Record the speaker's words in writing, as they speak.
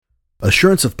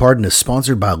Assurance of Pardon is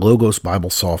sponsored by Logos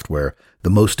Bible Software, the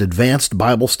most advanced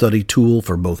Bible study tool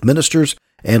for both ministers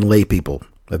and lay people.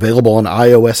 Available on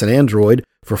iOS and Android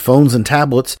for phones and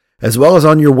tablets, as well as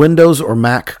on your Windows or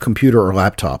Mac computer or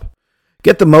laptop.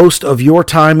 Get the most of your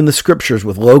time in the Scriptures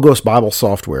with Logos Bible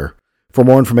Software. For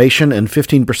more information and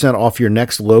 15% off your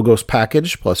next Logos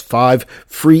package, plus 5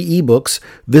 free ebooks,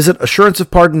 visit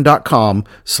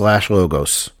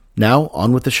assuranceofpardon.com/logos. Now,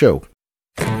 on with the show.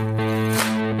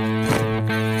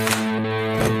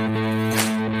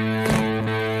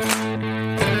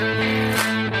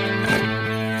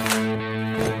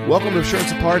 Welcome to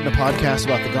Assurance of Pardon, a podcast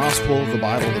about the gospel, the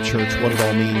Bible, the church, what it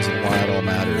all means, and why it all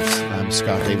matters. I'm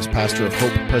Scott Davis, pastor of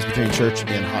Hope Presbyterian Church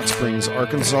in Hot Springs,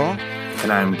 Arkansas.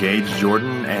 And I'm Gage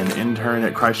Jordan, an intern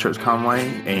at Christ Church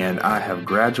Conway, and I have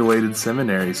graduated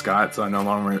seminary, Scott, so I no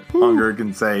longer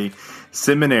can say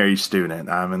seminary student.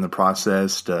 I'm in the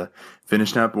process to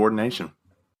finishing up ordination.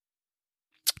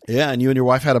 Yeah, and you and your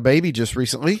wife had a baby just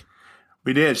recently?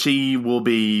 We did. She will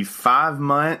be 5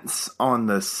 months on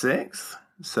the 6th.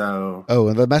 So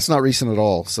and that's not recent at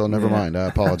all. So never mind. I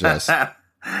apologize.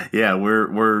 Yeah,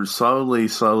 we're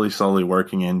slowly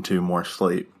working into more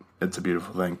sleep. It's a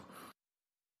beautiful thing.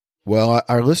 Well,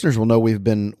 our listeners will know we have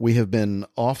been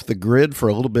off the grid for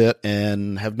a little bit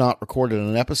and have not recorded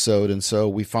an episode, and so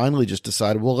we finally just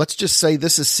decided, well, let's just say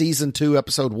this is season 2,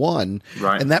 episode 1,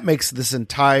 right? And that makes this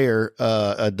entire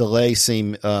delay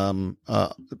seem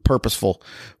purposeful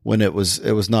when it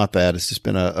was not that. It's just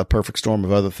been a perfect storm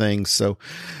of other things. So,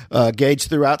 Gage,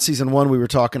 throughout season 1, we were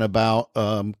talking about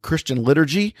Christian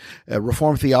liturgy,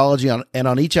 Reformed theology, and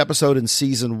on each episode in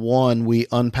season 1, we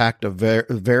unpacked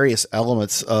various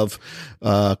elements of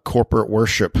corporate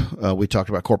worship. We talked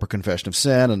about corporate confession of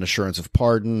sin and assurance of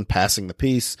pardon, passing the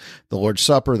peace, the Lord's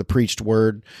Supper, the preached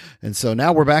word. And so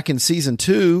now we're back in season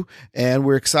 2, and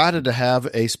we're excited to have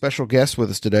a special guest with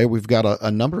us today. We've got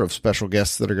a number of special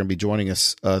guests that are going to be joining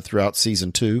us throughout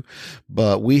season 2,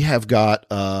 but we have got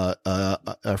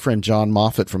our friend John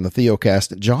Moffitt from the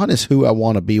Theocast. John is who I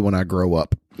want to be when I grow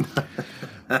up.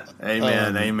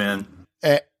 Amen. Amen.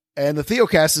 And the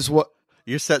Theocast is what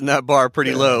you're setting that bar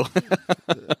pretty low.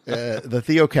 The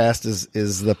Theocast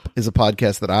is a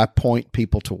podcast that I point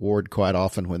people toward quite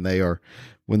often when they are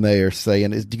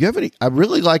saying, "Do you have any?" I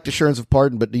really liked Assurance of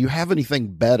Pardon, but do you have anything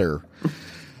better?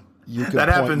 That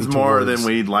happens more than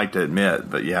we'd like to admit,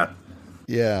 but yeah.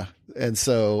 Yeah. And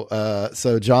so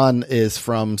John is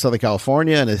from Southern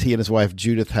California, and he and his wife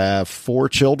Judith have 4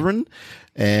 children,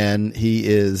 and he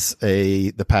is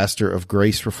the pastor of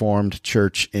Grace Reformed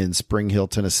Church in Spring Hill,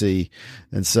 Tennessee.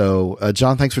 And so,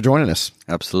 John, thanks for joining us.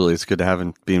 Absolutely. It's good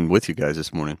to being with you guys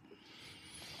this morning.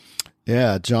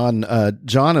 Yeah, John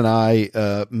and I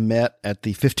met at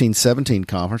the 1517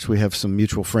 conference. We have some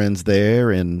mutual friends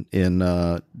there in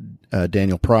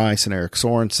Daniel Price and Eric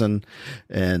Sorensen,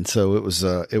 and so it was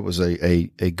a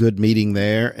good meeting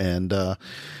there. And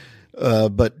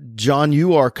but John,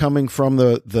 you are coming from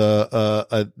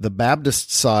the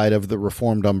Baptist side of the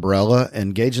Reformed umbrella,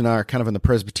 and Gage and I are kind of in the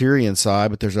Presbyterian side.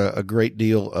 But there's a great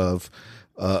deal of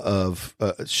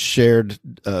shared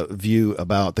view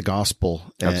about the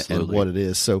gospel and what it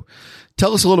is. So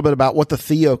tell us a little bit about what the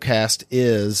Theocast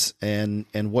is and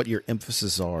what your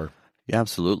emphasis are. Yeah,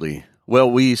 absolutely.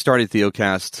 Well, we started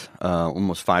Theocast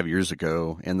almost 5 years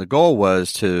ago, and the goal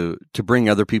was to bring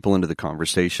other people into the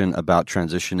conversation about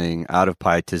transitioning out of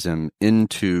pietism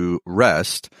into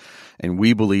rest. And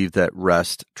we believe that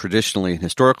rest traditionally and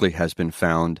historically has been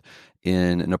found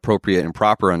in an appropriate and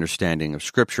proper understanding of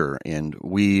Scripture. And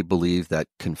we believe that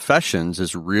confessions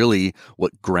is really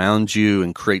what grounds you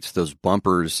and creates those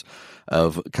bumpers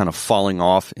of kind of falling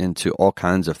off into all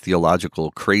kinds of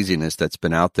theological craziness that's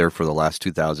been out there for the last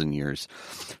 2,000 years.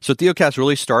 So Theocast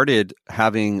really started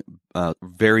having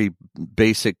very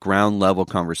basic ground level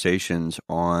conversations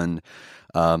on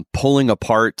pulling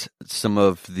apart some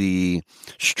of the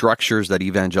structures that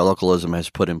evangelicalism has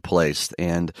put in place.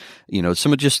 And,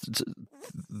 some of just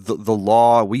the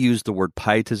law, we use the word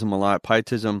pietism a lot.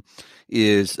 Pietism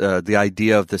is the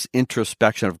idea of this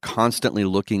introspection of constantly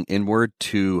looking inward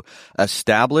to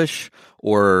establish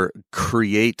or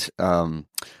create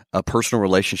a personal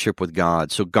relationship with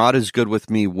God. So God is good with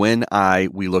me when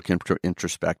we look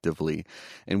introspectively.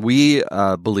 And we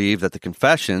believe that the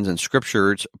confessions and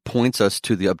scriptures points us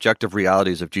to the objective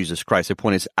realities of Jesus Christ. They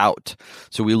point us out.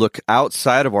 So we look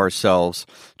outside of ourselves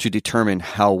to determine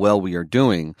how well we are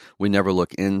doing. We never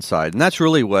look inside. And that's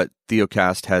really what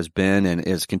Theocast has been and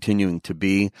is continuing to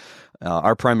be.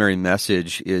 Our primary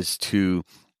message is to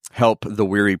help the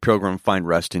weary pilgrim find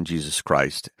rest in Jesus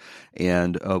Christ.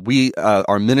 And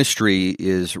our ministry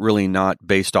is really not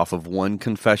based off of one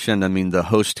confession. I mean, the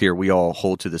host here, we all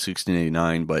hold to the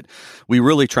 1689, but we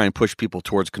really try and push people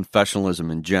towards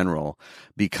confessionalism in general,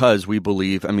 because we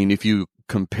believe, I mean, if you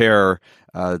compare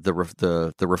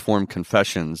the Reformed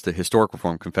confessions, the historic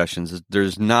Reformed confessions,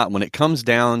 there's not, when it comes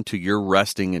down to your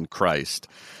resting in Christ,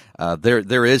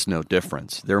 there is no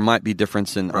difference. There might be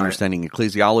difference in understanding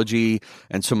ecclesiology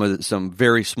and some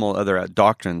very small other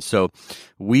doctrines. So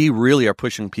we really are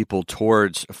pushing people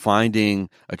towards finding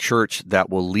a church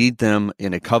that will lead them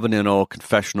in a covenantal,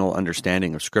 confessional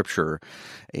understanding of Scripture.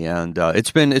 And it's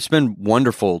been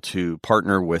wonderful to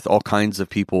partner with all kinds of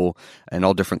people and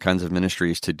all different kinds of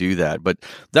ministries to do that. But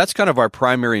that's kind of our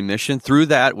primary mission. Through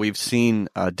that, we've seen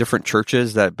different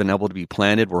churches that have been able to be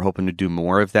planted. We're hoping to do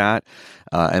more of that,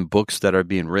 and books that are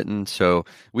being written. So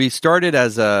we started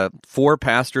as 4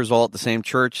 pastors all at the same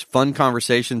church, fun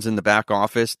conversations in the back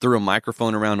office, threw a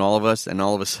microphone around all of us, and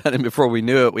all of a sudden, before we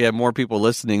knew it, we had more people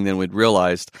listening than we'd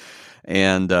realized.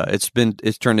 And it's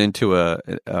turned into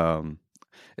an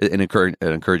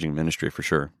encouraging ministry for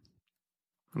sure.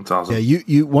 That's awesome. Yeah,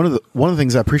 you one of the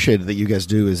things I appreciated that you guys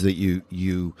do is that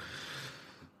you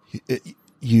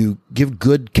give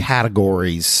good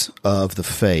categories of the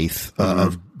faith,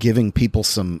 of giving people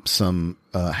some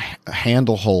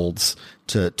handleholds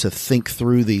to think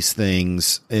through these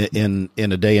things in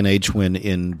a day and age when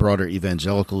in broader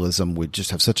evangelicalism we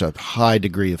just have such a high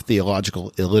degree of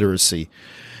theological illiteracy.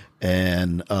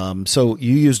 And so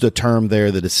you used a term there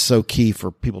that is so key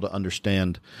for people to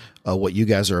understand what you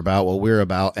guys are about, what we're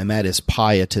about, and that is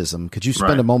pietism. Could you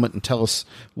spend a moment and tell us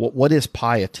what is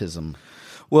pietism?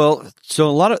 Well,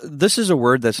 so this is a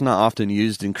word that's not often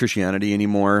used in Christianity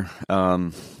anymore.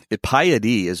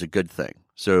 Piety is a good thing.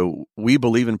 So we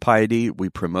believe in piety. We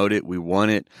promote it. We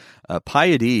want it.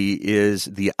 Piety is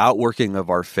the outworking of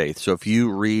our faith. So if you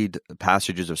read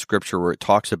passages of Scripture where it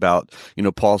talks about,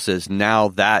 Paul says, now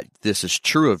that this is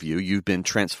true of you, you've been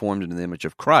transformed into the image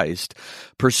of Christ,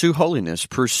 pursue holiness,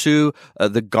 pursue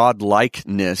the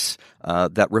God-likeness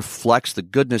that reflects the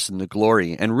goodness and the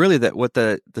glory. And really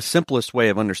the simplest way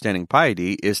of understanding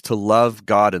piety is to love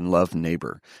God and love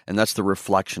neighbor. And that's the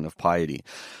reflection of piety.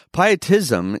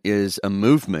 Pietism is a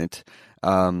movement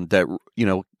that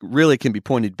really can be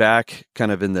pointed back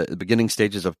kind of in the beginning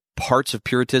stages of parts of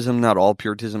Puritanism. Not all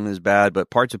Puritanism is bad, but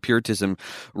parts of Puritanism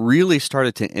really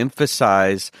started to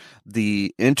emphasize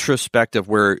the introspective,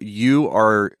 where you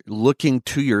are looking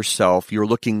to yourself, you're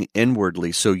looking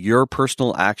inwardly. So your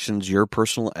personal actions, your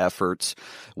personal efforts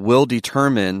will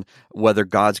determine whether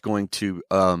God's going to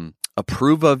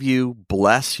approve of you,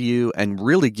 bless you, and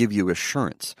really give you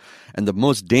assurance. And the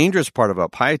most dangerous part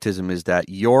about pietism is that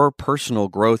your personal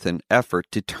growth and effort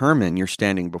determine your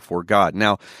standing before God.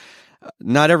 Now,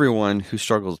 not everyone who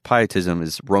struggles with pietism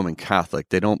is Roman Catholic.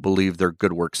 They don't believe their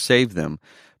good works save them.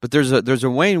 But there's a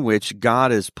way in which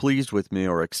God is pleased with me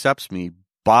or accepts me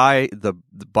by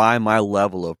my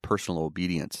level of personal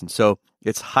obedience. And so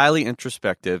it's highly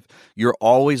introspective. You're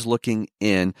always looking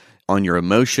in on your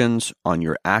emotions, on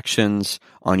your actions,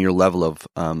 on your level of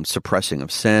suppressing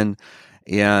of sin.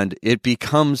 And it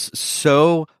becomes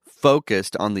so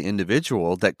focused on the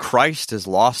individual that Christ is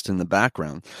lost in the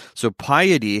background. So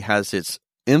piety has its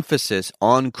emphasis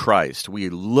on Christ. We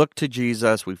look to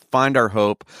Jesus, we find our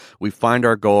hope, we find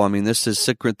our goal. I mean, this is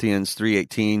 2 Corinthians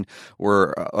 3:18,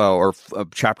 or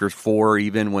chapter 4,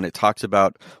 even when it talks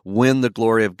about when the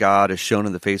glory of God is shown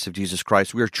in the face of Jesus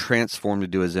Christ, we are transformed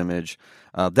into his image.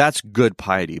 That's good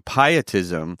piety.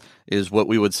 Pietism is what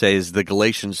we would say is the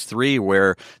Galatians 3,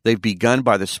 where they've begun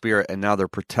by the Spirit and now they're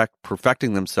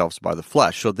perfecting themselves by the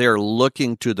flesh. So they're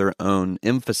looking to their own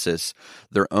emphasis,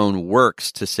 their own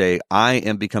works to say, I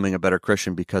am becoming a better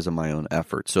Christian because of my own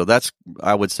effort. So that's,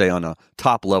 I would say, on a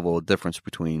top level, a difference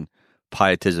between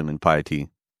pietism and piety.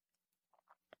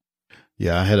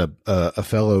 Yeah, I had a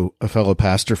fellow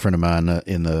pastor friend of mine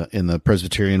in the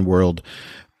Presbyterian world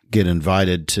get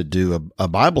invited to do a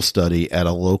Bible study at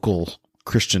a local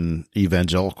Christian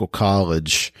evangelical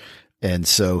college. And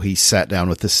so he sat down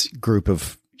with this group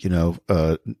of,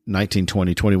 19,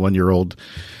 20, 21-year-old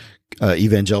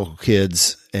evangelical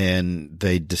kids, and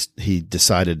he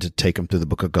decided to take them through the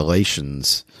book of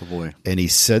Galatians. Oh boy. And he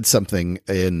said something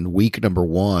in week number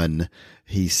 1.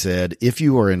 He said, if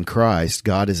you are in Christ,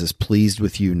 God is as pleased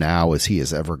with you now as he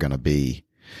is ever going to be.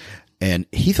 And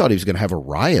he thought he was going to have a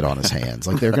riot on his hands,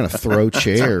 like they're going to throw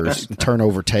chairs and turn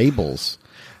over tables.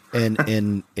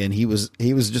 And he was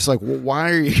just like, well,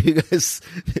 why are you guys?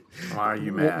 Why are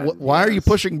you mad? Why are you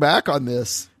pushing back on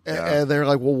this? And they're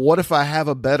like, well, what if I have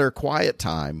a better quiet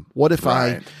time? What if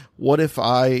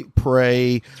I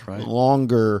pray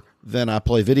longer than I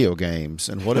play video games?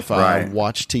 And what if I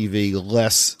watch TV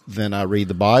less than I read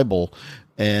the Bible?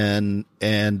 And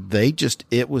they just,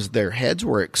 their heads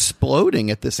were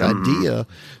exploding at this idea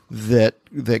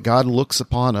that God looks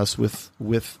upon us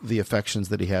with the affections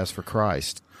that he has for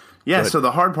Christ. Yeah. So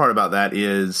the hard part about that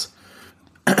is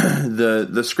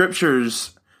the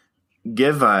scriptures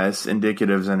give us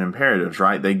indicatives and imperatives,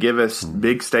 right? They give us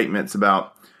big statements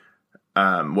about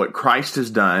what Christ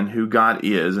has done, who God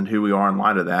is, and who we are in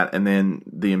light of that, and then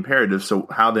the imperatives, so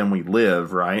how then we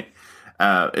live, right?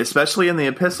 Especially in the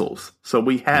epistles. So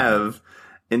we have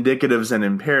indicatives and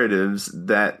imperatives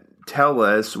that tell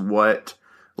us what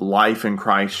life in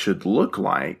Christ should look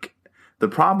like. The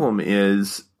problem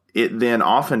is it then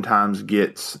oftentimes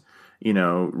gets,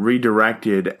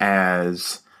 redirected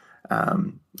as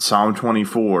Psalm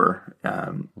 24,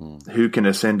 who can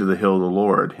ascend to the hill of the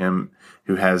Lord? Him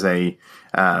who has a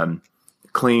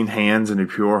clean hands and a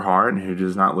pure heart, and who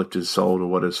does not lift his soul to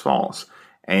what is false.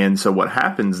 And so what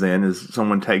happens then is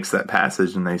someone takes that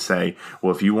passage and they say,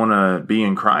 well, if you want to be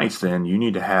in Christ, then you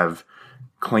need to have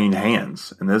clean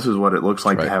hands. And this is what it looks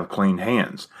like to have clean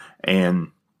hands.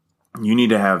 And you need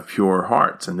to have pure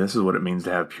hearts. And this is what it means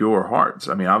to have pure hearts.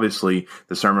 I mean, obviously,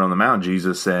 the Sermon on the Mount,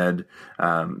 Jesus said,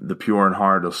 the pure in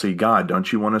heart will see God.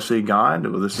 Don't you want to see God?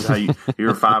 Well, this is how here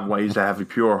are 5 ways to have a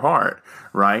pure heart,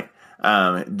 right?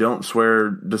 Don't swear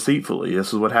deceitfully.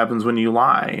 This is what happens when you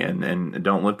lie, and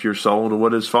don't lift your soul to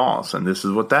what is false. And this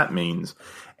is what that means.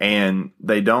 And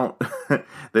they don't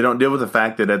deal with the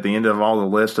fact that at the end of all the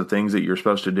list of things that you're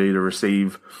supposed to do to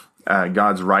receive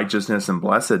God's righteousness and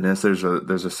blessedness, there's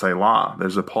a Selah,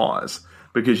 there's a pause,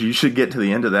 because you should get to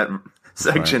the end of that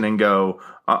section and go,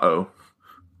 I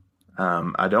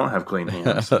don't have clean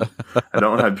hands. I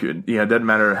don't have, it doesn't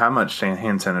matter how much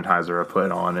hand sanitizer I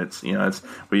put on.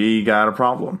 We got a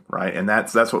problem, right? And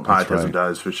that's what pietism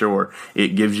does for sure. It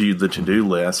gives you the to-do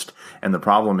list. And the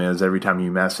problem is every time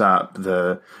you mess up,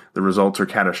 the results are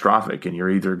catastrophic, and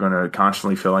you're either going to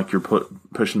constantly feel like you're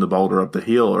pushing the boulder up the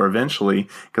hill, or eventually,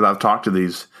 because I've talked to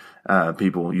these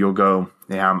people, you'll go,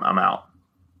 yeah, I'm out.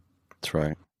 That's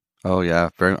right. Oh yeah.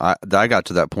 I got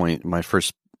to that point. My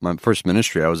first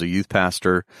ministry, I was a youth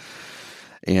pastor,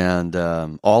 and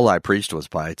all I preached was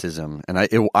pietism, and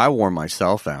I wore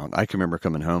myself out. I can remember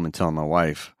coming home and telling my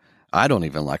wife, I don't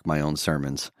even like my own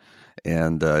sermons.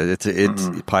 And it's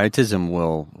pietism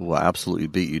will absolutely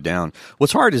beat you down.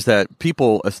 What's hard is that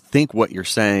people think what you're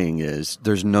saying is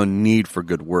there's no need for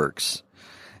good works,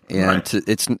 and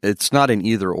it's not an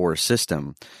either or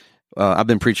system. I've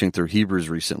been preaching through Hebrews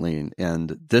recently,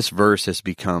 and this verse has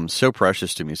become so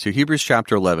precious to me. So Hebrews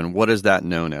chapter 11, what is that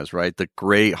known as, right? The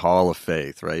great hall of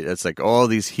faith, right? It's like all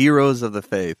these heroes of the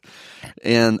faith.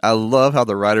 And I love how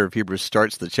the writer of Hebrews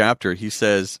starts the chapter. He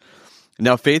says,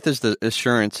 now faith is the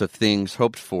assurance of things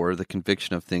hoped for, the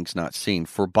conviction of things not seen.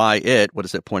 For by it, what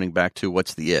is it pointing back to?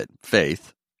 What's the it?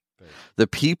 Faith. The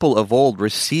people of old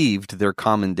received their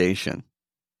commendation.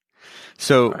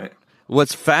 So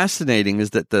what's fascinating is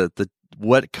that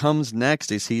what comes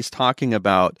next is he's talking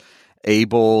about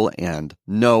Abel and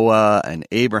Noah and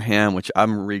Abraham, which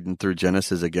I'm reading through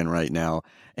Genesis again right now.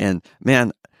 And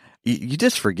man, you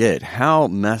just forget how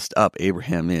messed up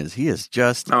Abraham is. He is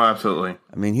just... Oh, absolutely.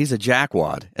 I mean, he's a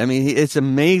jackwad. I mean, it's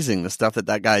amazing the stuff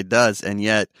that guy does, and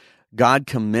yet God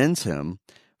commends him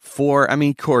for... I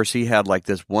mean, of course, he had like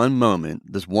this one moment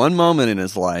in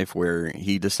his life where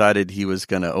he decided he was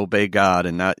going to obey God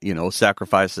and not,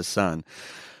 sacrifice his son.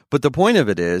 But the point of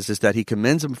it is that he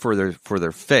commends them for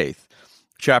their faith.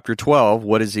 Chapter 12,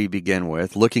 what does he begin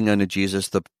with? Looking unto Jesus,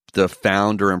 the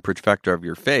founder and perfecter of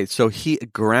your faith. So he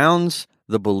grounds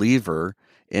the believer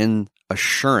in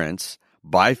assurance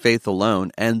by faith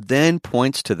alone, and then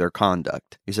points to their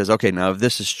conduct. He says, okay, now if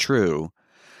this is true,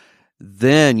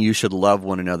 then you should love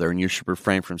one another and you should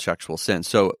refrain from sexual sin.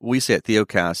 So we say at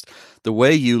Theocast, the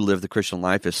way you live the Christian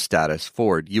life is status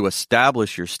forward. You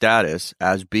establish your status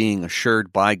as being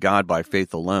assured by God by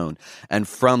faith alone. And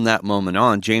from that moment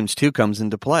on, James 2 comes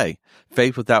into play.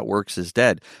 Faith without works is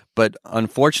dead. But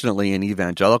unfortunately, in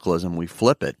evangelicalism, we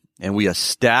flip it and we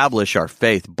establish our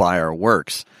faith by our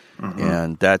works.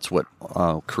 And that's what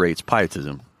creates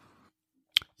pietism.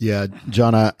 Yeah,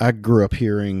 John, I grew up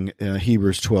hearing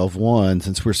Hebrews 12:1,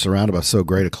 since we're surrounded by so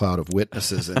great a cloud of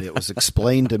witnesses, and it was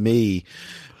explained to me,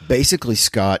 basically,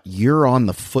 Scott, you're on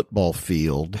the football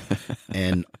field,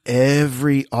 and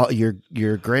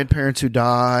your grandparents who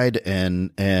died, and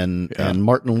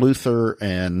Martin Luther,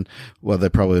 and well, they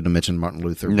probably wouldn't have mentioned Martin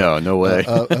Luther. No way.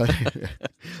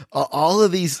 All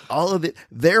of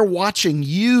they're watching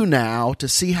you now to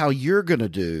see how you're going to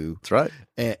do. That's right.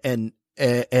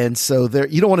 And so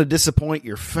you don't want to disappoint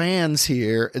your fans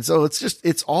here. And so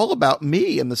it's all about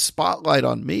me and the spotlight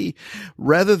on me,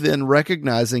 rather than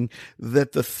recognizing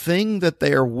that the thing that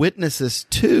they are witnesses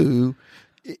to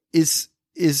is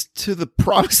to the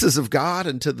promises of God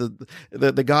and to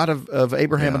the God of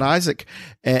Abraham and Isaac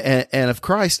and of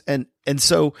Christ. And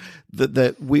so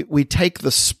we take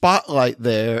the spotlight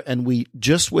there, and we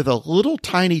just, with a little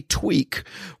tiny tweak,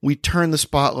 we turn the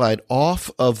spotlight off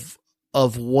of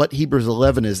what Hebrews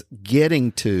 11 is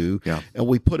getting to, and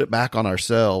we put it back on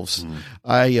ourselves.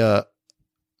 I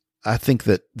think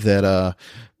that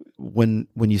when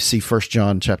you see 1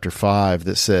 John chapter 5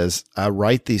 that says, "I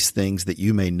write these things that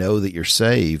you may know that you're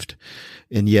saved,"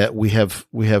 and yet we have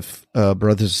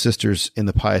brothers and sisters in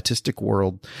the pietistic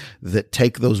world that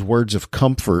take those words of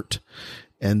comfort,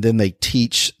 and then they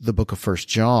teach the book of 1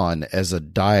 John as a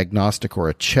diagnostic or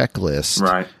a checklist,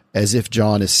 right? As if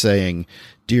John is saying,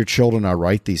 "Dear children, I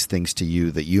write these things to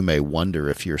you that you may wonder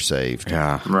if you're saved."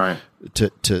 Yeah. Right.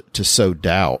 To sow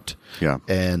doubt. Yeah.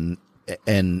 And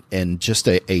just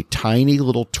a tiny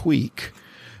little tweak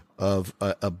of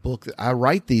a book that I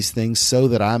write these things so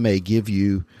that I may give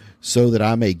you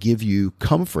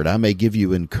comfort. I may give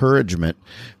you encouragement.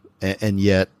 And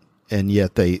yet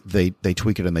they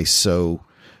tweak it, and they sow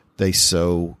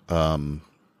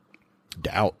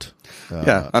doubt.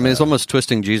 Yeah, I mean, it's almost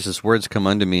twisting Jesus' words, "Come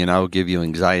unto me, and I will give you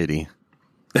anxiety."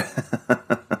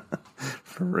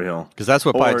 For real. Because that's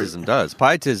what pietism does.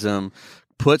 Pietism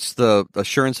puts the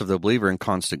assurance of the believer in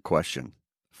constant question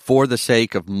for the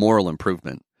sake of moral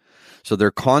improvement. So they're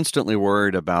constantly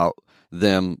worried about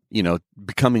them,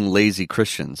 becoming lazy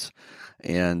Christians.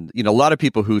 And, a lot of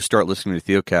people who start listening to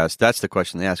Theocast, that's the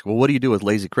question they ask. Well, what do you do with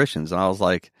lazy Christians? And I was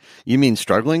like, you mean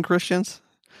struggling Christians?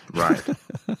 Right.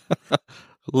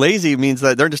 Lazy means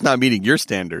that they're just not meeting your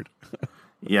standard.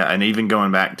 Yeah, and even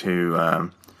going back to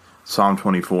Psalm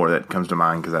 24, that comes to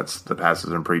mind because that's the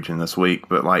passage I'm preaching this week.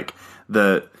 But like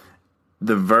the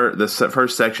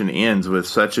first section ends with,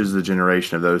 "Such is the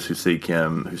generation of those who seek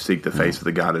Him, who seek the face of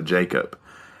the God of Jacob."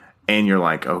 And you're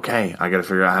like, okay, I got to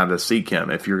figure out how to seek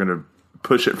Him. If you're going to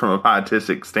push it from a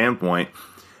pietistic standpoint,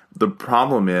 the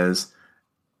problem is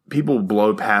people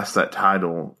blow past that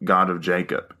title, God of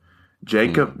Jacob.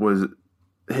 Jacob was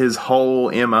his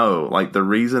whole MO. Like, the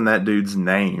reason that dude's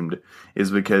named is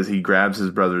because he grabs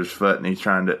his brother's foot, and he's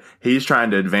trying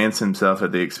to advance himself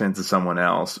at the expense of someone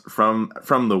else from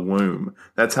the womb.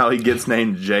 That's how he gets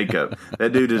named Jacob.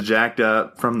 That dude is jacked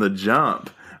up from the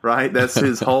jump, right? That's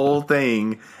his whole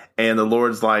thing. And the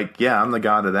Lord's like, yeah, I'm the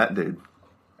God of that dude.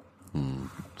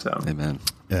 So, amen.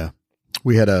 Yeah.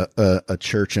 We had a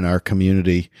church in our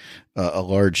community, a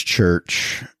large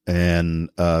church, and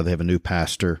they have a new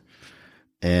pastor,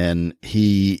 and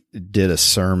he did a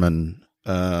sermon,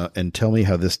 and tell me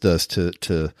how this does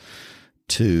to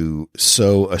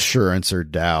sow assurance or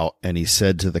doubt. And he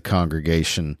said to the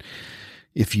congregation,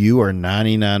 "If you are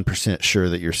 99% sure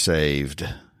that you're saved,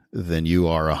 then you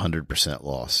are 100%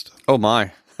 lost." Oh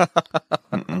my.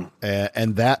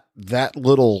 And that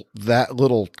little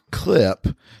clip,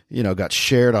 got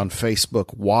shared on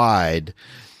Facebook wide,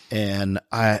 and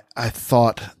I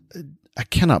thought, I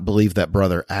cannot believe that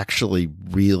brother actually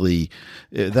really.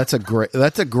 That's a great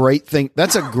thing.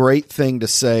 That's a great thing to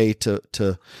say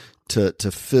to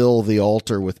fill the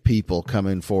altar with people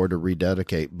coming forward to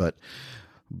rededicate. But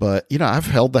I've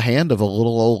held the hand of a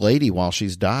little old lady while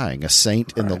she's dying, a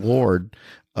saint in the Lord,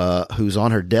 who's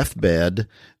on her deathbed.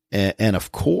 And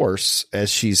of course,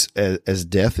 as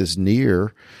death is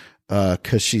near,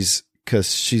 cause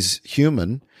she's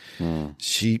human,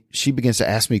 she begins to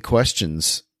ask me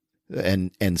questions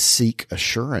and seek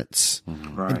assurance.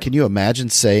 Right. And can you imagine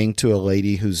saying to a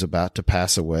lady who's about to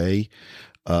pass away,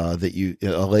 a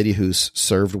lady who's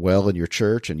served well in your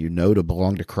church and to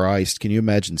belong to Christ, can you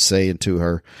imagine saying to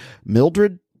her,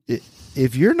 "Mildred,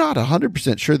 if you're not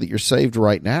 100% sure that you're saved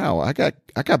right now, I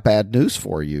got bad news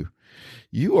for you.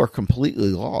 You are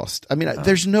completely lost." I mean,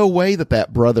 there's no way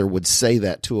that brother would say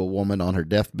that to a woman on her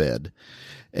deathbed.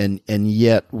 And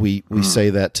yet we say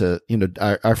that to,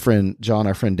 our friend John,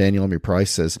 our friend Daniel Emery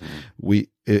Price says,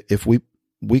 if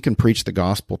we can preach the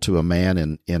gospel to a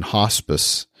man in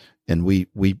hospice and we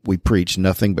preach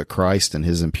nothing but Christ and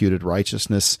His imputed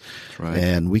righteousness. That's right.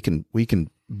 And we can,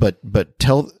 but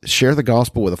share the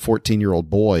gospel with a 14-year-old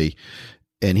boy,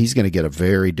 and he's going to get a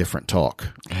very different talk.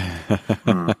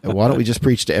 Why don't we just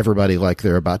preach to everybody like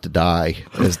they're about to die,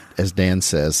 as Dan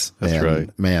says? That's and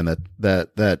right. Man,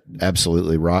 that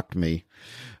absolutely rocked me.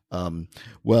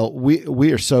 Well,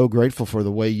 we are so grateful for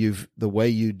the way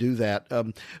you do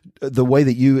that. The way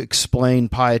that you explain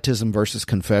pietism versus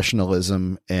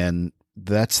confessionalism, and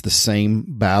that's the same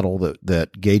battle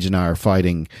that Gage and I are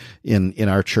fighting in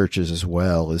our churches as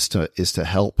well, is to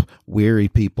help weary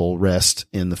people rest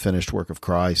in the finished work of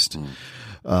Christ.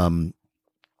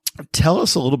 Tell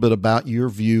us a little bit about your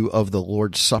view of the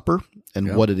Lord's Supper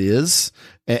and what it is,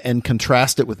 and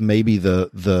contrast it with maybe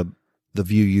the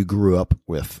view you grew up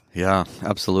with. Yeah,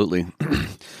 absolutely.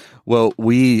 Well,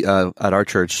 we at our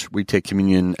church, we take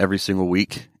communion every single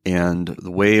week, and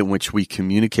the way in which we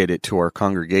communicate it to our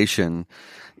congregation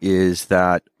is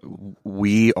that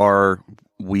we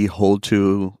hold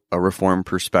to a Reformed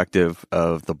perspective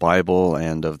of the Bible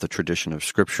and of the tradition of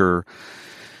Scripture.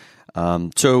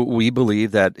 So we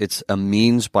believe that it's a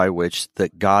means by which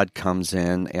that God comes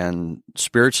in and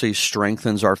spiritually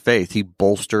strengthens our faith. He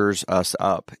bolsters us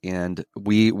up. And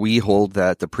we hold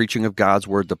that the preaching of God's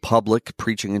word, the public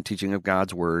preaching and teaching of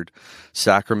God's word,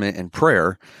 sacrament and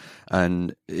prayer,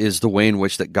 and is the way in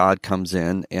which that God comes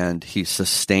in and He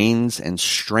sustains and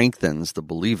strengthens the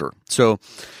believer. So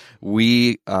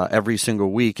we every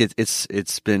single week,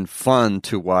 it's been fun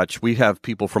to watch. We have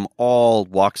people from all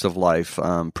walks of life,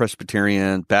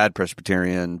 Presbyterian, bad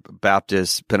Presbyterian,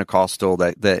 Baptist, Pentecostal,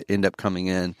 that end up coming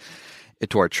in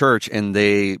to our church, and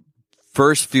they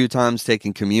first few times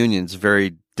taking communion is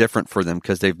very different for them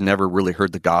because they've never really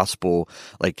heard the gospel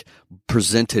like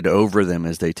presented over them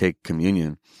as they take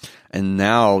communion. And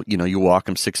now, you walk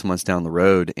them 6 months down the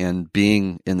road, and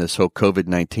being in this whole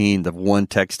COVID-19, the one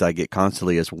text I get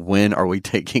constantly is, when are we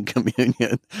taking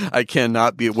communion? I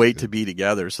cannot wait to be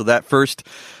together. So that first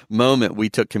moment we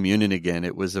took communion again,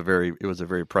 it was a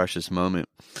very precious moment.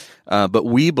 But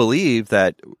we believe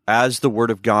that as the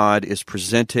Word of God is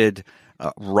presented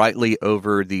rightly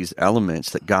over these elements,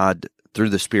 that God through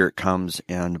the Spirit comes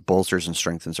and bolsters and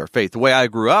strengthens our faith. The way I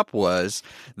grew up was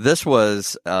this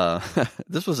was a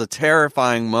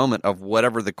terrifying moment of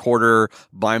whatever the quarter,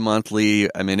 bi-monthly.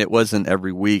 I mean, it wasn't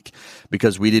every week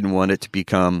because we didn't want it to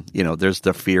become, there's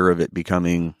the fear of it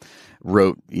becoming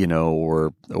rote,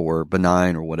 or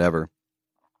benign or whatever.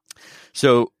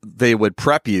 So they would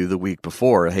prep you the week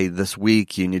before. Hey, this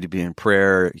week you need to be in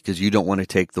prayer because you don't want to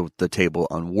take the table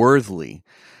unworthily.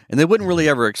 And they wouldn't really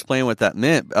ever explain what that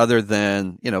meant other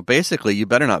than, basically you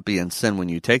better not be in sin when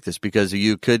you take this because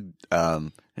you could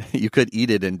eat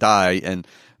it and die, and,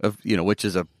 which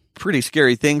is a pretty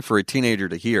scary thing for a teenager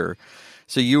to hear.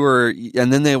 So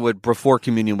and then before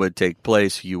communion would take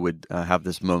place, you would have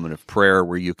this moment of prayer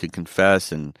where you could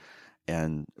confess and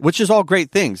which is all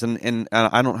great things. And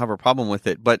I don't have a problem with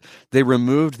it, but they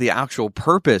removed the actual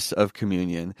purpose of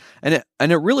communion. And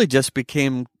it really just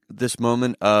became this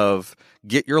moment of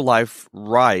get your life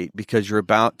right because you're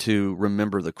about to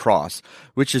remember the cross,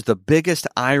 which is the biggest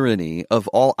irony of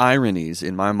all ironies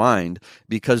in my mind,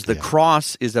 because the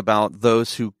cross is about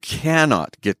those who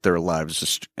cannot get their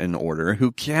lives in order,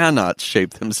 who cannot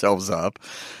shape themselves up.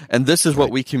 And this is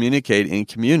what we communicate in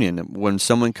communion. When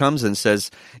someone comes and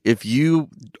says, if you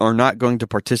are not going to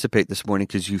participate this morning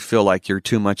because you feel like you're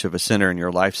too much of a sinner and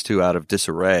your life's too out of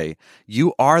disarray,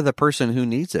 you are the person who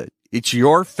needs it. It's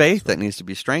your faith that needs to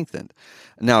be strengthened.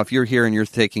 Now, if you're here and you're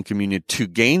taking communion to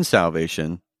gain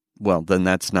salvation, well, then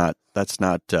that's not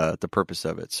the purpose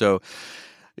of it. So,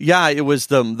 yeah, it was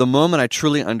the moment I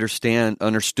truly understood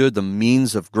the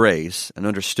means of grace and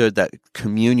understood that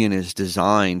communion is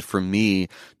designed for me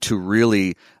to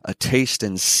really taste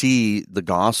and see the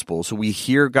gospel. So we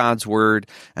hear God's word,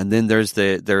 and then there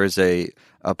is a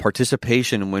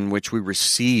participation in which we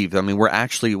receive. I mean, we're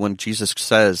actually, when Jesus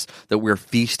says that we're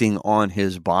feasting on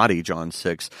His body, John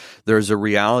 6, there's a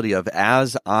reality of,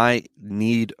 as I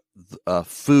need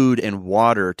food and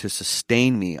water to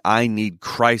sustain me, I need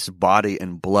Christ's body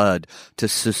and blood to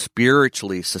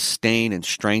spiritually sustain and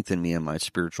strengthen me in my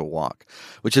spiritual walk,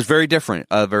 which is very different.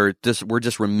 We're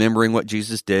just remembering what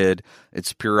Jesus did.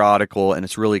 It's periodical, and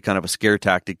it's really kind of a scare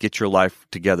tactic. Get your life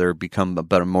together, become a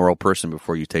better moral person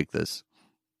before you take this.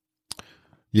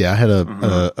 Yeah, I had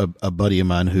a buddy of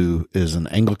mine who is an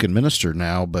Anglican minister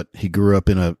now, but he grew up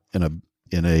in a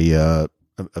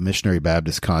missionary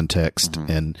Baptist context,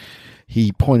 and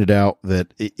he pointed out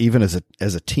that even as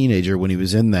a teenager, when he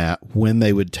was in that, when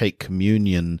they would take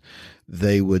communion,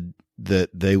 they would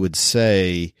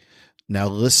say, Now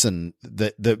listen,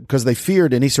 because they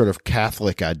feared any sort of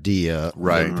Catholic idea,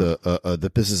 right?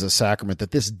 That this is a sacrament,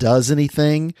 that this does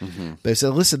anything. Mm-hmm. They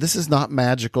said, listen, this is not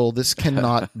magical. This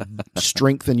cannot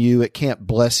strengthen you. It can't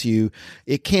bless you.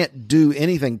 It can't do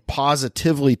anything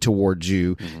positively towards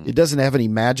you. Mm-hmm. It doesn't have any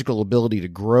magical ability to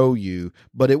grow you,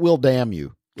 but it will damn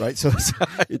you. Right. So it's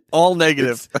all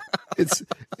negative.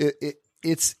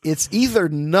 It's either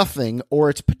nothing or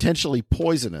it's potentially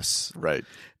poisonous. Right.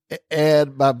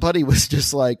 And my buddy was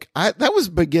just like, that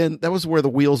was where the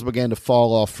wheels began to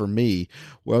fall off for me.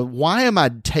 Well, why am I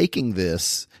taking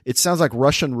this? It sounds like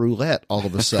Russian roulette all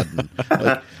of a sudden.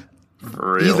 Like,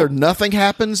 either nothing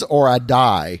happens or I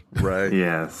die. Right.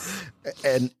 Yes.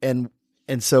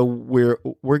 And so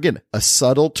we're getting a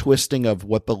subtle twisting of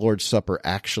what the Lord's Supper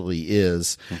actually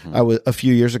is. Mm-hmm. A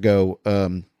few years ago,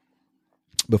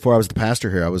 before I was the pastor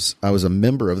here, I was a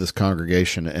member of this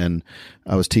congregation, and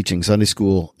I was teaching Sunday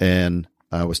school, and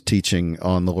I was teaching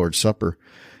on the Lord's Supper,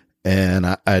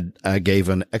 and I gave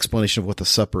an explanation of what the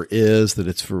supper is, that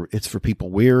it's for people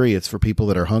weary, it's for people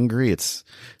that are hungry, it's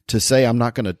to say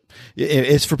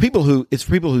it's for people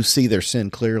who see their sin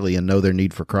clearly and know their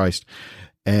need for Christ.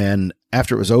 And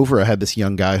after it was over, I had this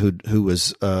young guy who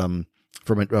was from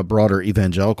a broader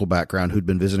evangelical background who'd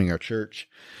been visiting our church.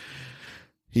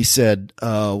 He said,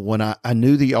 when I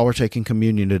knew that y'all were taking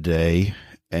communion today,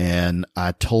 and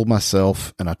I told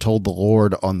myself and I told the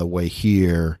Lord on the way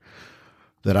here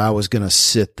that I was going to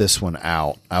sit this one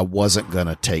out. I wasn't going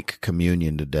to take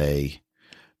communion today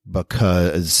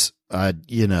because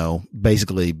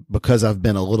basically because I've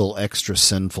been a little extra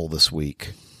sinful this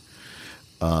week.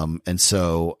 And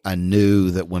so I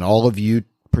knew that when all of you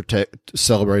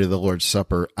celebrated the Lord's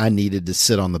Supper, I needed to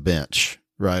sit on the bench.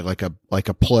 Right, like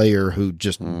a player who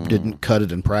just didn't cut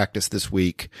it in practice this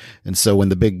week, and so when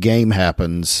the big game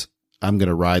happens, I'm going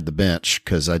to ride the bench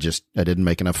because I didn't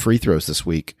make enough free throws this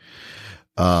week.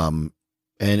 And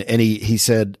he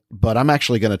said, but I'm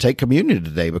actually going to take communion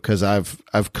today because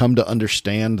I've come to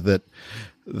understand that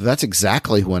that's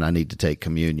exactly when I need to take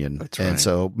communion. That's right. And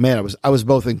so, man, I was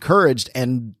both encouraged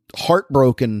and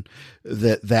heartbroken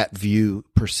that view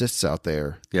persists out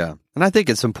there. Yeah. And I think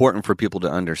it's important for people to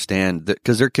understand that,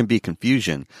 because there can be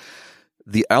confusion.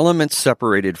 The elements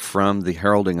separated from the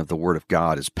heralding of the Word of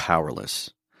God is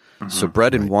powerless. Mm-hmm. So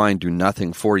bread and wine do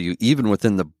nothing for you, even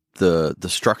within the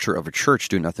structure of a church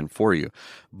do nothing for you.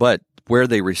 But where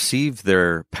they receive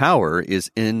their power is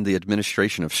in the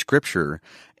administration of Scripture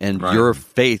and your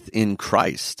faith in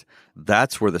Christ.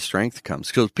 That's where the strength comes.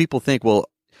 Because people think, well,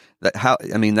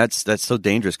 that's so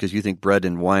dangerous because you think bread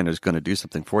and wine is going to do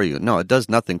something for you. No, it does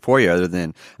nothing for you other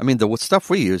than, the stuff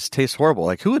we use tastes horrible.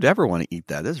 Like, who would ever want to eat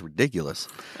that? This is ridiculous.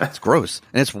 It's gross.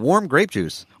 And it's warm grape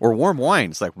juice or warm wine.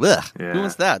 It's like, ugh, who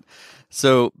wants that?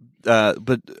 So,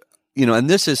 and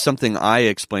this is something I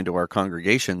explain to our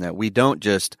congregation, that we don't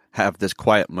just have this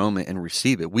quiet moment and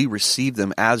receive it. We receive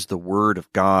them as the Word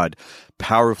of God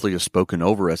powerfully is spoken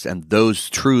over us, and those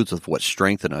truths of what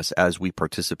strengthen us as we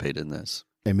participate in this.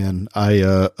 Amen.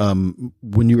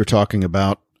 When you were talking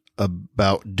about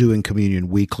doing communion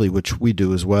weekly, which we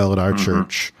do as well at our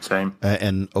church, same,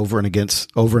 and over and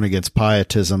against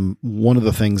pietism, one of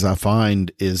the things I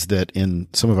find is that in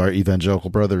some of our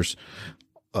evangelical brothers,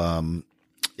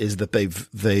 is that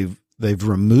they've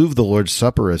removed the Lord's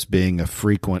Supper as being a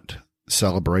frequent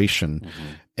celebration,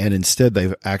 and instead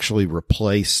they've actually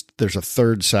replaced. There's a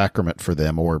third sacrament for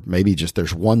them, or maybe just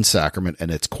there's one sacrament and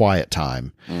it's quiet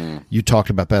time. You talked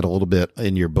about that a little bit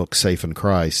in your book, Safe in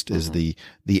Christ, is the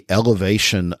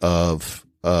elevation of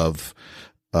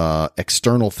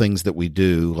external things that we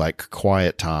do, like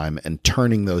quiet time, and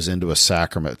turning those into a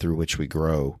sacrament through which we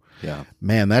grow. Yeah,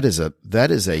 man, that is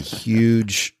a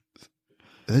huge.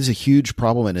 That is a huge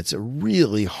problem, and it's a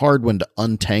really hard one to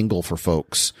untangle for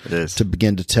folks. It is. To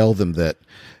begin to tell them that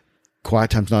quiet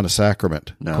time's not a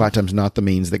sacrament. No. Quiet time's not the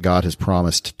means that God has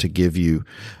promised to give you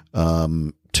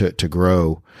to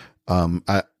grow.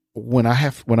 When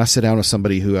I sit down with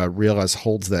somebody who I realize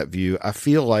holds that view, I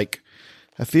feel like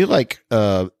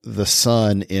the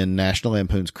son in National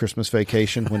Lampoon's Christmas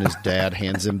Vacation when his dad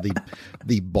hands him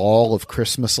the ball of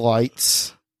Christmas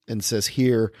lights and says,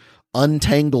 "Here,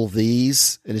 untangle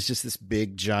these," and it's just this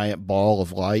big giant ball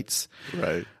of lights.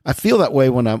 Right. I feel that way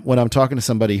when I'm talking to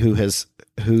somebody who is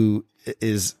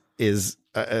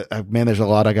man, there's a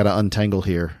lot I got to untangle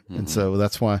here. And so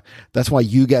that's why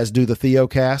you guys do the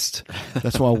Theocast.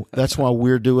 That's why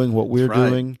we're doing what we're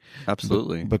doing.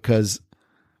 Absolutely. Because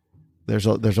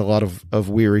There's a lot of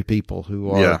weary people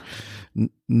who are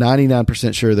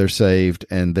 99% sure they're saved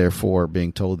and therefore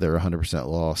being told they're 100%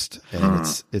 lost,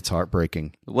 and it's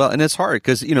heartbreaking. Well, and it's hard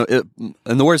because and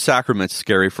the word sacrament's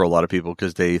scary for a lot of people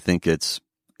because they think it's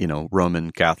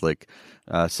Roman Catholic.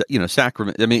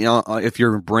 Sacrament. I mean, if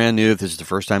you're brand new, if this is the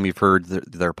first time you've heard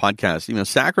their podcast,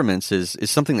 sacraments is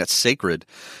something that's sacred,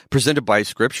 presented by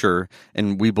Scripture,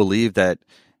 and we believe that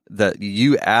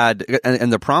you add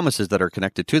and the promises that are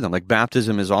connected to them. Like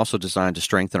baptism is also designed to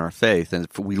strengthen our faith, and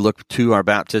if we look to our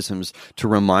baptisms to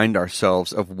remind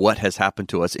ourselves of what has happened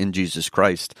to us in Jesus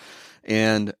Christ.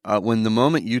 And when the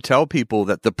moment you tell people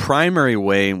that the primary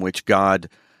way in which God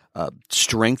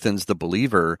strengthens the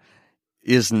believer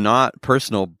is not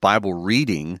personal Bible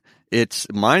reading, it's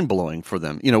mind-blowing for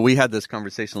them. We had this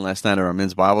conversation last night at our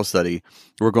men's Bible study.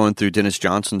 We're going through Dennis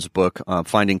Johnson's book,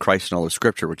 Finding Christ in All of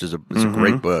Scripture, which is a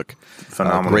great book.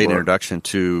 Phenomenal great book. Introduction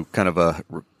to kind of a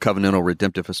covenantal,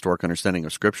 redemptive, historic understanding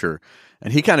of Scripture.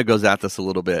 And he kind of goes at this a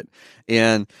little bit.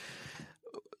 And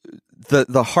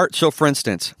the heart, so for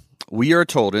instance, we are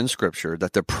told in Scripture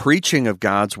that the preaching of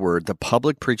God's Word, the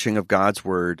public preaching of God's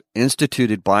Word,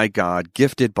 instituted by God,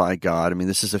 gifted by God. I mean,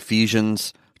 this is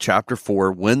Ephesians chapter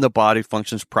 4, when the body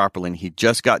functions properly. And he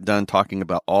just got done talking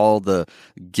about all the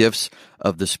gifts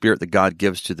of the Spirit that God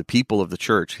gives to the people of the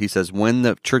church. He says, when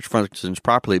the church functions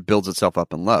properly, it builds itself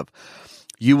up in love.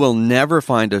 You will never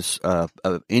find us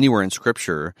anywhere in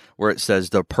Scripture where it says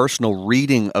the personal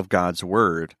reading of God's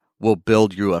Word will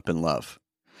build you up in love.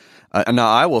 Now,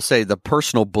 I will say the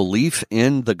personal belief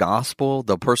in the gospel,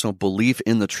 the personal belief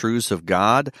in the truths of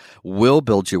God will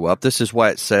build you up. This is why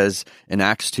it says in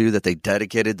Acts 2 that they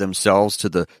dedicated themselves to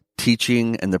the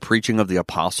teaching and the preaching of the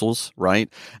apostles, right?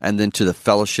 And then to the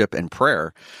fellowship and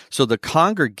prayer. So the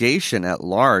congregation at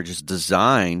large is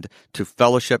designed to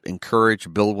fellowship,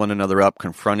 encourage, build one another up,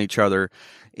 confront each other.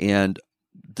 And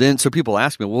then, so people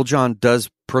ask me, well, John, does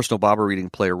personal Bible reading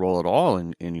play a role at all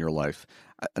in your life?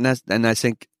 And I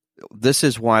think this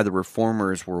is why the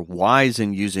Reformers were wise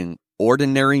in using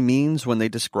ordinary means when they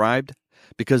described,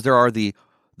 because there are the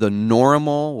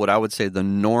normal, what I would say, the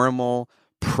normal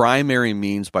primary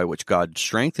means by which God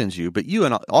strengthens you. But you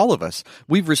and all of us,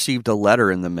 we've received a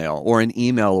letter in the mail or an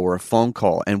email or a phone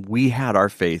call, and we had our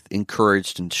faith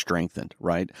encouraged and strengthened,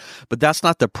 right? But that's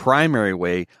not the primary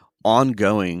way,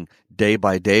 ongoing, day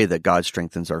by day, that God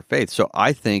strengthens our faith. So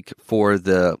I think for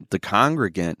the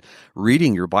congregant,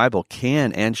 reading your Bible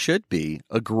can and should be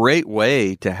a great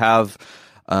way to have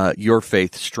your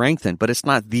faith strengthened, but it's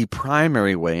not the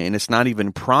primary way, and it's not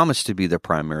even promised to be the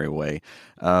primary way.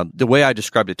 The way I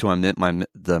described it to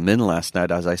the men last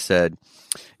night, as I said,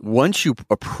 once you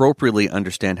appropriately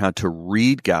understand how to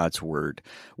read God's Word,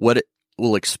 what it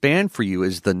will expand for you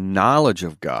is the knowledge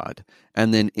of God.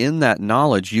 And then in that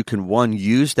knowledge, you can, one,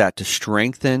 use that to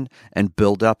strengthen and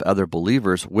build up other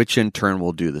believers, which in turn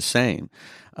will do the same.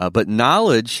 But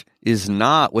knowledge is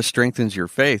not what strengthens your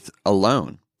faith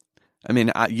alone. I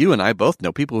mean, you and I both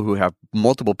know people who have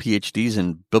multiple PhDs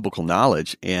in biblical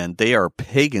knowledge, and they are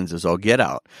pagans as all get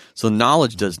out. So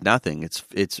knowledge does nothing.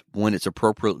 It's when it's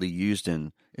appropriately used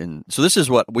in. So this is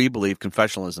what we believe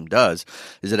confessionalism does,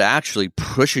 is it actually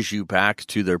pushes you back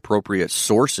to the appropriate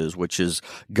sources, which is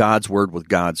God's Word with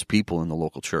God's people in the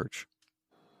local church.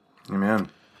 Amen.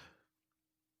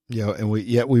 Yeah, and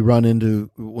we run into,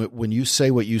 when you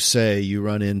say what you say, you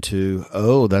run into,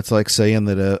 that's like saying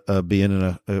that being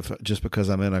in just because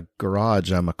I'm in a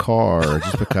garage, I'm a car, or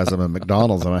just because I'm at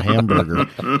McDonald's, I'm a hamburger.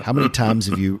 How many times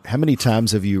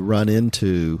have you run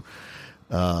into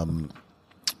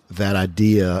that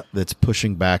idea that's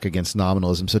pushing back against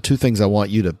nominalism? So two things I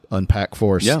want you to unpack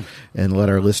for us and let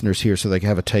our listeners hear so they can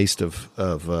have a taste of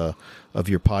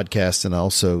your podcast, and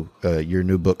also your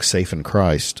new book, Safe in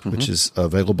Christ, which is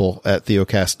available at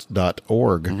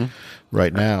theocast.org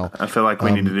right now. I feel like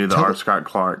we need to do the R. Scott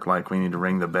Clark, like we need to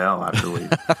ring the bell after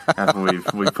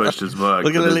we've pushed his book.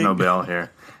 There's no bell here.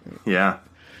 Yeah.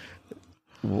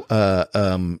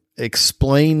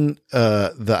 Explain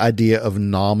the idea of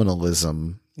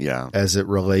nominalism. As it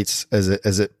relates, as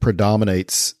it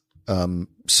predominates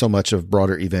so much of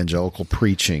broader evangelical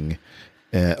preaching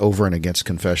over and against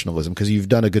confessionalism, because you've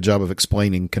done a good job of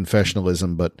explaining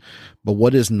confessionalism, but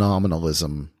what is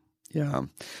nominalism? Yeah.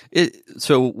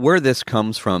 So where this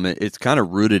comes from, it's kind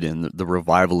of rooted in the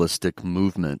revivalistic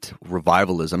movement,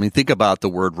 revivalism. I mean, think about the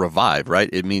word revive, right?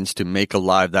 It means to make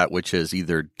alive that which is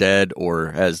either dead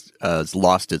or has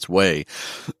lost its way.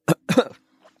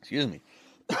 Excuse me.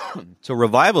 So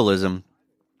revivalism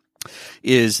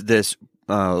is this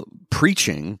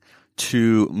preaching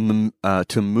to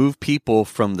move people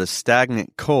from the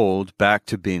stagnant cold back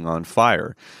to being on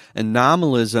fire. In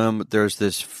nominalism, there's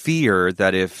this fear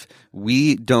that if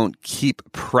we don't keep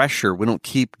pressure, we don't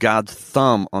keep God's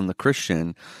thumb on the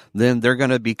Christian, then they're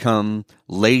going to become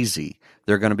lazy.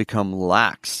 They're going to become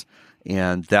lax.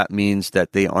 And that means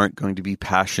that they aren't going to be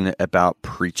passionate about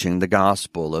preaching the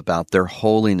gospel, about their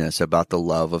holiness, about the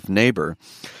love of neighbor.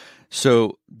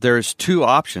 So there's two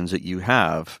options that you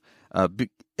have,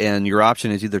 and your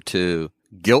option is either to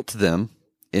guilt them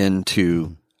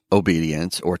into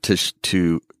obedience or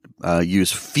to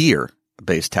use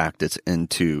fear-based tactics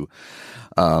into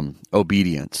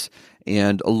obedience.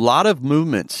 And a lot of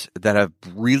movements that have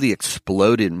really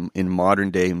exploded in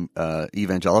modern day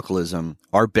evangelicalism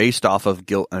are based off of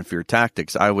guilt and fear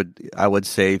tactics. I would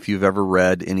say if you've ever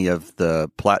read any of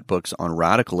the Platt books on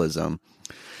radicalism,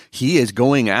 he is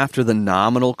going after the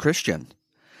nominal Christian.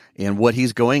 And what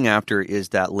he's going after is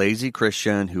that lazy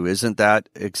Christian who isn't that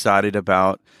excited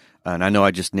about, and I know I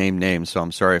just named names, so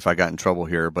I'm sorry if I got in trouble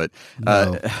here, but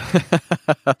No.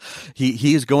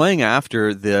 he is going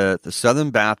after the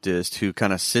Southern Baptist who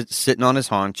kind of sitting on his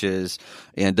haunches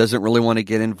and doesn't really want to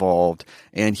get involved,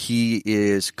 and he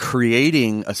is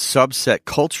creating a subset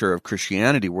culture of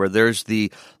Christianity where there's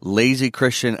the lazy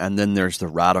Christian and then there's the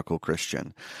radical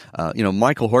Christian.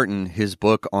 Michael Horton, his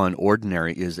book on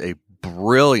Ordinary is a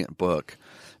brilliant book.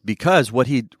 Because what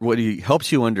he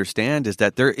helps you understand is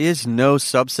that there is no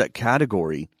subset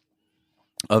category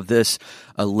of this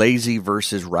lazy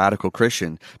versus radical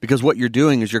Christian. Because what you're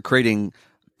doing is you're creating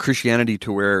Christianity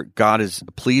to where God is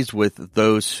pleased with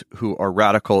those who are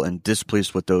radical and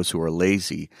displeased with those who are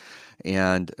lazy.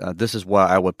 And this is why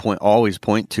I would always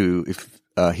point to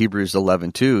Hebrews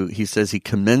 11:2. He says he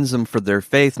commends them for their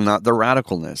faith, not their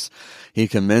radicalness. He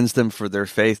commends them for their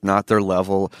faith, not their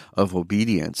level of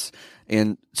obedience.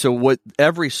 And so what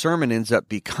every sermon ends up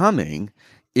becoming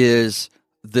is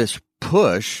this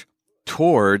push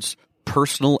towards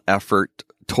personal effort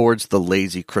towards the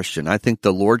lazy Christian. I think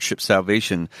the Lordship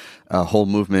Salvation whole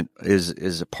movement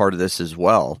is a part of this as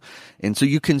well. And so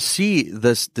you can see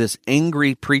this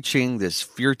angry preaching, this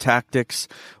fear tactics,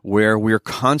 where we're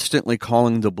constantly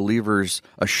calling the believer's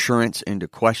assurance into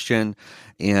question.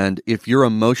 And if your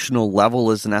emotional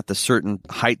level isn't at the certain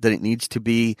height that it needs to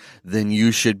be, then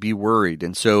you should be worried.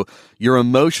 And so your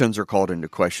emotions are called into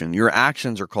question. Your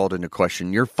actions are called into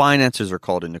question. Your finances are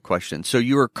called into question. So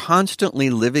you are constantly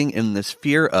living in this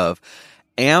fear of,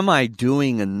 am I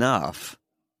doing enough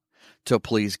to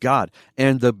please God?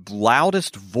 And the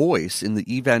loudest voice in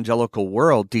the evangelical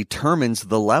world determines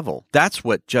the level. That's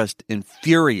what just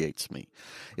infuriates me,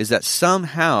 is that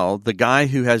somehow the guy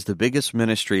who has the biggest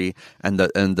ministry and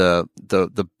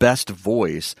the best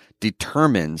voice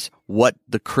determines what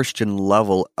the Christian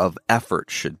level of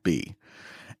effort should be.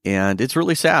 And it's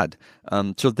really sad.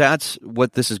 So that's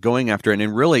what this is going after.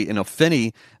 And really,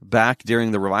 Finney, back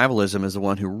during the revivalism, is the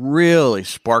one who really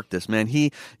sparked this. Man,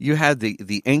 you had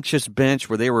the anxious bench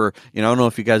where they were, I don't know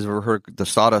if you guys have ever heard the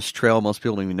Sawdust Trail. Most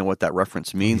people don't even know what that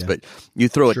reference means, but you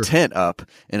throw a tent up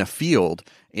in a field,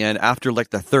 and after like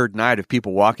the third night of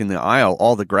people walking the aisle,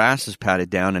 all the grass is patted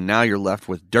down, and now you're left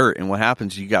with dirt. And what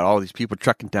happens, you got all these people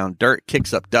trucking down dirt,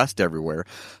 kicks up dust everywhere.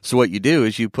 So what you do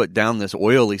is you put down this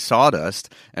oily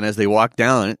sawdust, and as they walk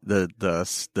down, the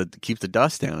keep the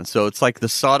dust down. And so it's like the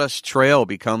Sawdust Trail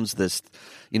becomes this,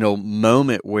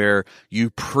 moment where you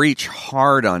preach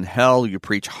hard on hell, you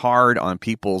preach hard on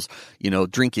people's,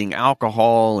 drinking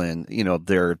alcohol and,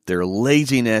 their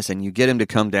laziness, and you get them to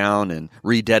come down and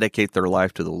rededicate their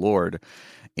life to the Lord.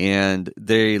 And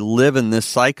they live in this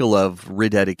cycle of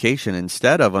rededication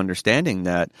instead of understanding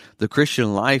that the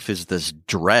Christian life is this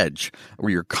dredge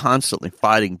where you're constantly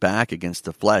fighting back against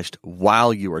the flesh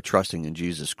while you are trusting in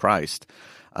Jesus Christ.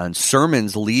 And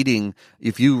sermons leading,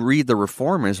 if you read the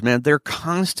Reformers, man, they're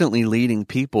constantly leading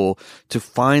people to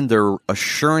find their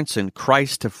assurance in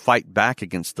Christ to fight back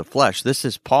against the flesh. This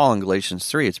is Paul in Galatians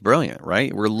 3. It's brilliant,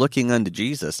 right? We're looking unto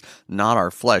Jesus, not our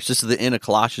flesh. This is the end of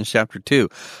Colossians chapter 2.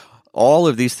 All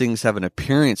of these things have an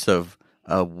appearance of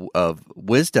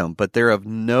wisdom, but they're of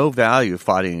no value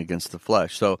fighting against the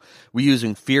flesh. So we're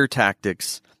using fear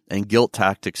tactics and guilt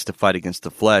tactics to fight against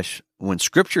the flesh when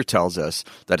Scripture tells us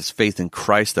that it's faith in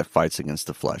Christ that fights against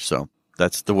the flesh. So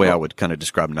that's the way I would kind of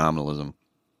describe nominalism.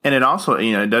 And it also,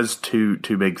 it does two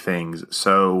big things.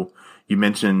 So you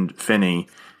mentioned Finney.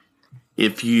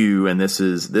 If you, and this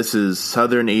is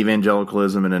Southern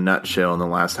evangelicalism in a nutshell in the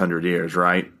last 100 years,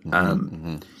 right?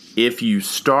 If you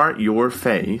start your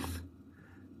faith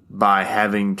by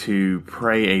having to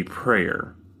pray a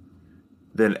prayer,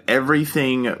 then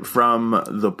everything from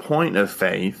the point of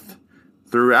faith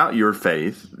throughout your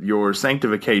faith, your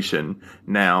sanctification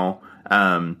now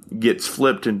gets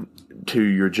flipped into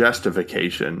your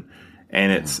justification.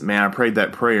 And it's, man, I prayed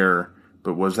that prayer,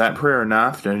 but was that prayer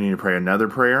enough? Do I need to pray another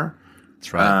prayer?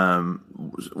 That's right.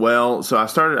 Well, so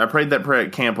I prayed that prayer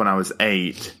at camp when I was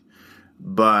 8,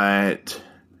 but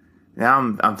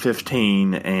now I'm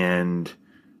 15 and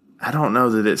I don't know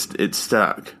that it's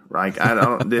stuck. Like, I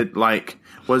don't,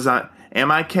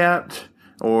 am I kept,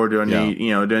 or do I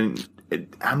need,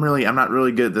 I'm not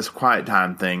really good at this quiet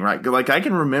time thing, right? Like, I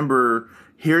can remember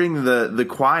hearing the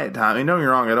quiet time. I mean, don't get me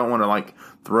wrong, I don't want to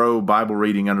throw Bible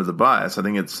reading under the bus. I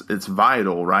think it's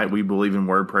vital, right? We believe in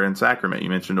word, prayer, and sacrament. You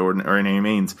mentioned ordinary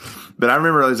means. But I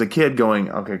remember as a kid going,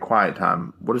 okay, quiet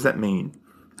time. What does that mean?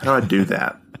 How do I do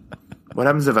that? What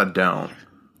happens if I don't?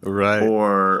 Right.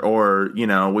 Or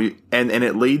and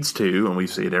it leads to, and we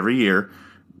see it every year,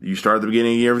 you start at the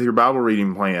beginning of the year with your Bible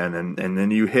reading plan, and then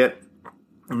you hit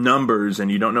Numbers,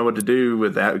 and you don't know what to do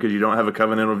with that because you don't have a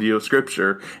covenantal view of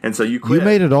Scripture, and so you quit. You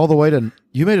made it all the way to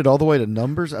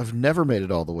Numbers. I've never made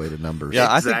it all the way to Numbers.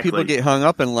 Yeah, Exactly. I think people get hung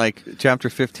up in chapter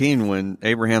 15 when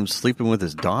Abraham's sleeping with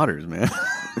his daughters, man.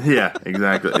 Yeah,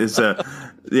 exactly. It's so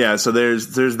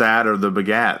there's that, or the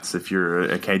begats. If you're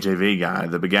a KJV guy,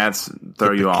 the begats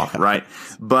throw you off, right?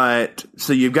 But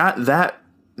so you've got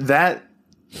that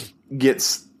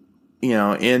gets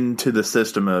into the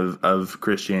system of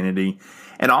Christianity.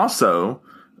 And also,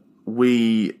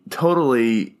 we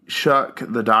totally shuck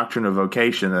the doctrine of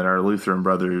vocation that our Lutheran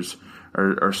brothers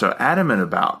are so adamant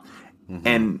about. Mm-hmm.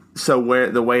 And so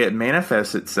the way it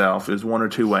manifests itself is one or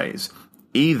two ways.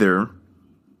 Either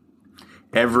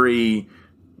every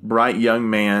bright young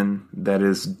man that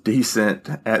is decent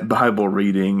at Bible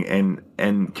reading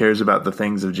and cares about the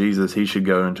things of Jesus, he should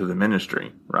go into the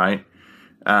ministry, right?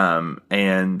 And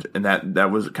that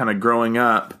was kind of growing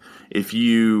up. If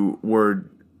you were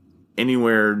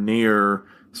anywhere near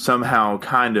somehow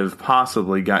kind of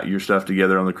possibly got your stuff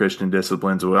together on the Christian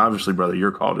disciplines, well, obviously, brother,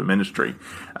 you're called to ministry.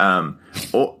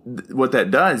 What that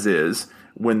does is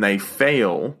when they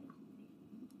fail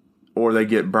or they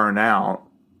get burnt out,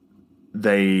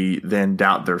 they then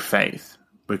doubt their faith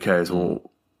because,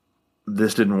 well,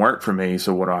 this didn't work for me,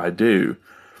 so what do I do?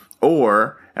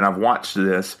 Or, and I've watched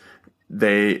this,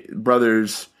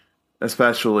 brothers,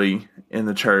 especially in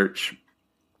the church,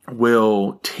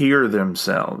 will tear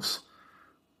themselves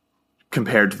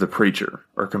compared to the preacher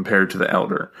or compared to the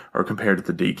elder or compared to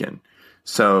the deacon.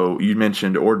 So you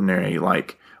mentioned ordinary,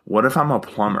 what if I'm a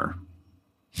plumber?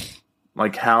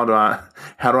 How do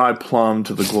I plumb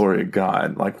to the glory of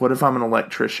God? What if I'm an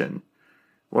electrician?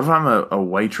 What if I'm a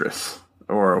waitress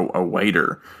or a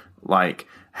waiter?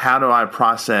 How do I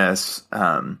process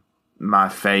my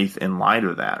faith in light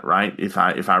of that, right? If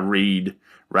I read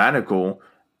radical,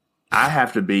 I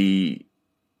have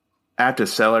to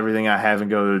sell everything I have and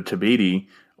go to Tabiti,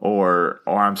 or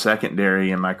I'm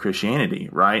secondary in my Christianity,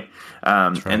 right?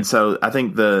 Right. And so I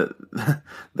think the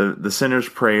sinner's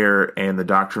prayer and the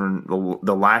doctrine,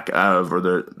 the lack of, or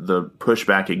the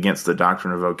pushback against the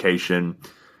doctrine of vocation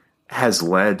has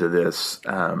led to this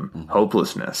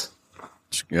hopelessness.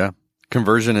 Yeah.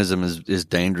 Conversionism is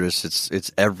dangerous.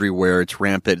 It's everywhere. It's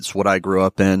rampant. It's what I grew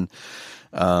up in.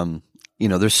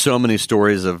 There's so many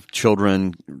stories of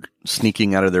children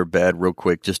sneaking out of their bed real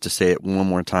quick just to say it one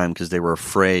more time because they were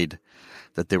afraid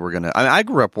that they were going to. I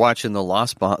grew up watching the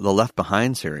Left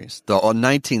Behind series, the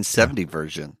 1970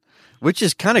 version, which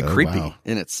is kind of creepy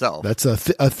in itself. That's a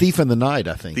Thief in the Night,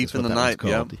 I think. Thief in the Night,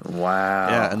 yeah. Wow.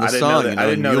 Yeah, and the I song,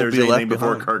 didn't know there was anything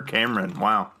before behind. Kirk Cameron.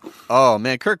 Wow. Oh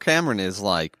man, Kirk Cameron is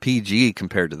like PG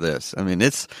compared to this. I mean,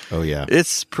 it's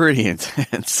pretty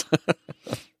intense.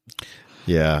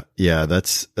 Yeah,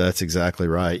 that's exactly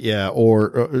right. Yeah,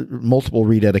 or multiple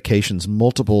rededications,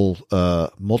 multiple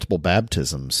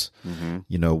baptisms.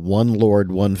 Mm-hmm. One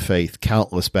Lord, one faith,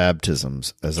 countless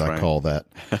baptisms, as I call that.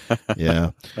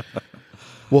 Yeah.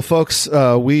 Well, folks,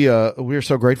 we are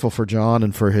so grateful for John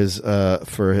and for his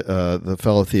the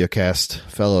fellow Theocast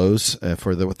fellows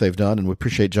for what they've done, and we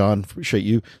appreciate John. Appreciate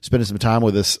you spending some time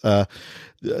with us.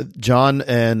 John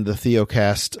and the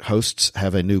Theocast hosts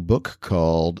have a new book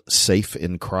called Safe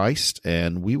in Christ,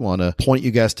 and we want to point you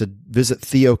guys to visit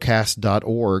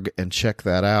theocast.org and check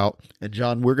that out. And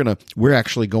John, we're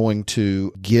actually going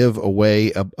to give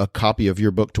away a copy of your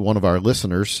book to one of our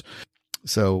listeners.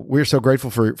 So we're so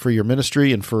grateful for your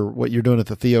ministry and for what you're doing at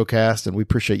the Theocast, and we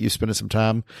appreciate you spending some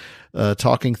time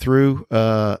talking through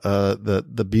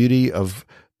the beauty of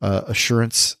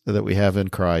assurance that we have in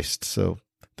Christ. So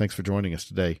thanks for joining us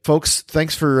today. Folks,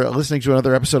 thanks for listening to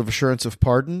another episode of Assurance of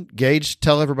Pardon. Gage,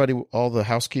 tell everybody all the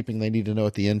housekeeping they need to know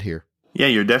at the end here. Yeah,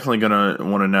 you're definitely going to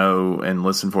want to know and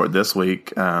listen for it this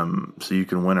week, so you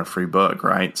can win a free book,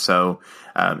 right? So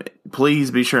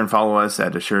please be sure and follow us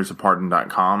at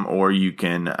assuranceofpardon.com, or you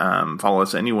can follow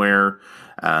us anywhere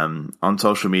on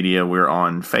social media. We're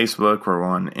on Facebook, we're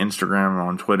on Instagram, we're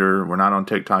on Twitter. We're not on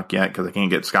TikTok yet because I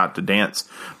can't get Scott to dance,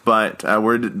 but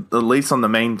we're at least on the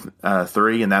main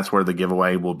three, and that's where the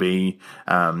giveaway will be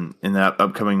in the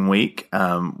upcoming week.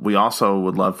 We also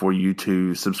would love for you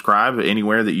to subscribe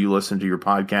anywhere that you listen to your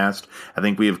podcast. I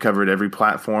think we have covered every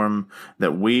platform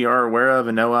that we are aware of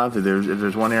and know of. If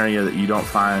there's one area that you don't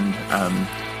find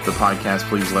the podcast,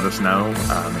 please let us know.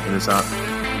 Hit us up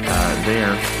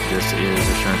there. This is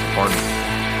Assurance of Pardon.